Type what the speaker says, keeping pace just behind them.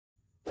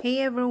Hey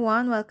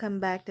everyone, welcome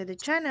back to the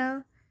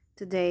channel.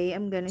 Today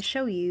I'm gonna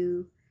show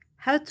you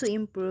how to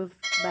improve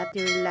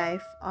battery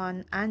life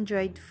on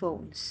Android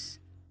phones.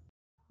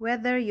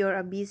 Whether you're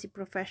a busy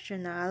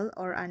professional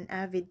or an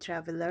avid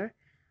traveler,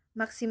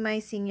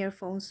 maximizing your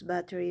phone's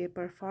battery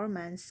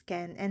performance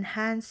can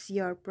enhance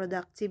your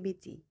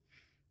productivity,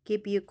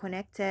 keep you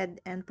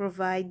connected, and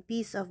provide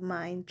peace of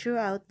mind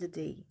throughout the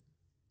day.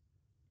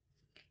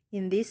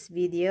 In this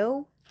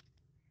video,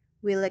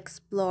 we'll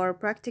explore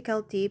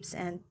practical tips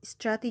and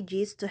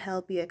strategies to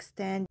help you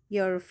extend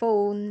your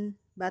phone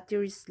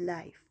battery's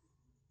life.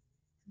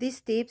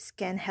 These tips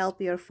can help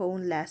your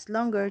phone last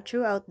longer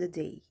throughout the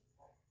day.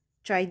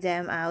 Try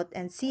them out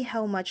and see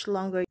how much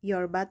longer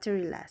your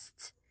battery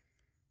lasts.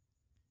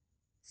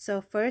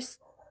 So first,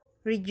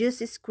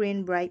 reduce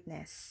screen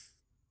brightness.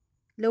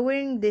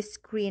 Lowering the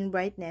screen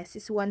brightness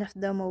is one of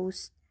the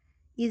most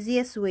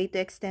easiest way to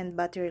extend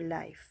battery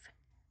life.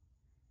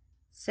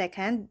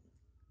 Second,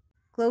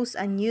 close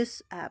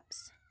unused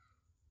apps.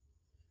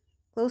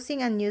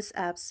 Closing unused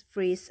apps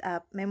frees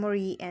up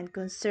memory and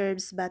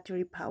conserves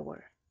battery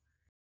power.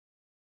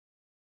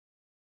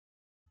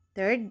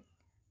 Third,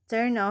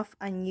 turn off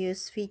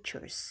unused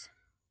features.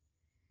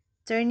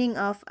 Turning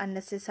off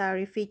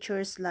unnecessary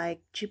features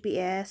like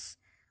GPS,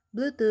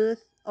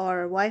 Bluetooth,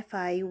 or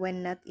Wi-Fi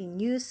when not in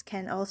use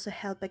can also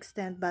help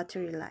extend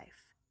battery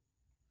life.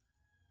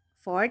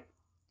 Fourth,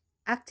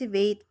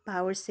 activate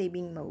power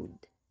saving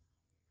mode.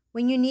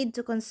 When you need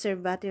to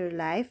conserve battery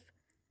life,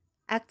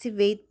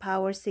 activate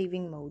power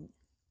saving mode.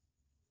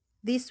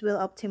 This will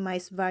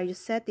optimize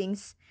various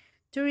settings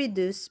to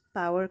reduce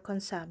power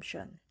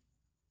consumption.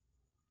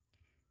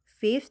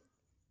 Fifth,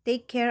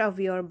 take care of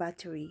your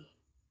battery.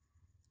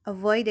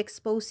 Avoid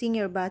exposing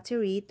your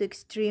battery to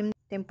extreme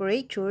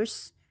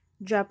temperatures,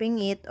 dropping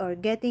it or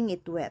getting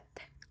it wet.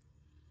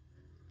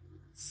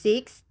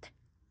 Sixth,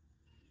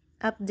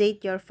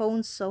 update your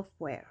phone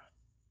software.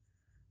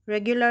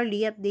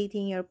 Regularly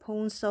updating your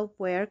phone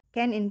software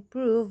can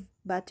improve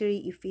battery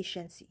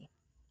efficiency.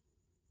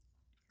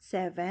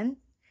 7.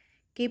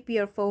 Keep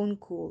your phone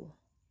cool.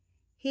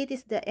 Heat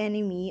is the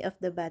enemy of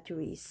the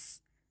batteries,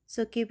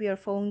 so keep your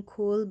phone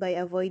cool by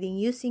avoiding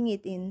using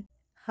it in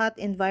hot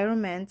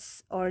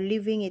environments or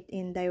leaving it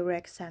in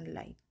direct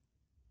sunlight.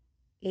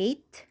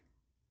 8.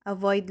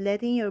 Avoid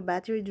letting your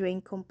battery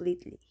drain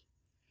completely.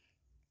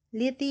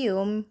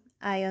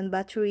 Lithium-ion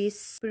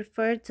batteries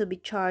prefer to be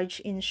charged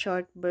in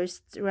short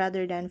bursts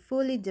rather than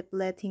fully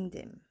depleting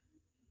them.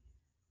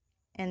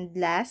 And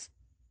last,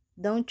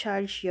 don't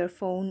charge your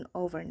phone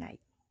overnight.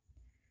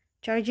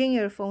 Charging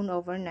your phone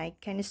overnight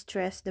can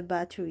stress the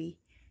battery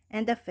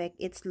and affect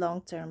its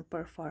long-term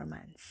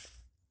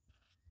performance.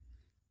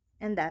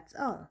 And that's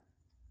all.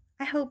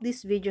 I hope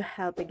this video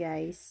helped you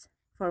guys.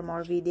 For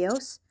more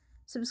videos,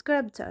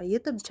 subscribe to our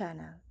YouTube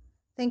channel.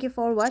 Thank you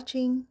for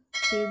watching.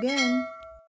 See you again.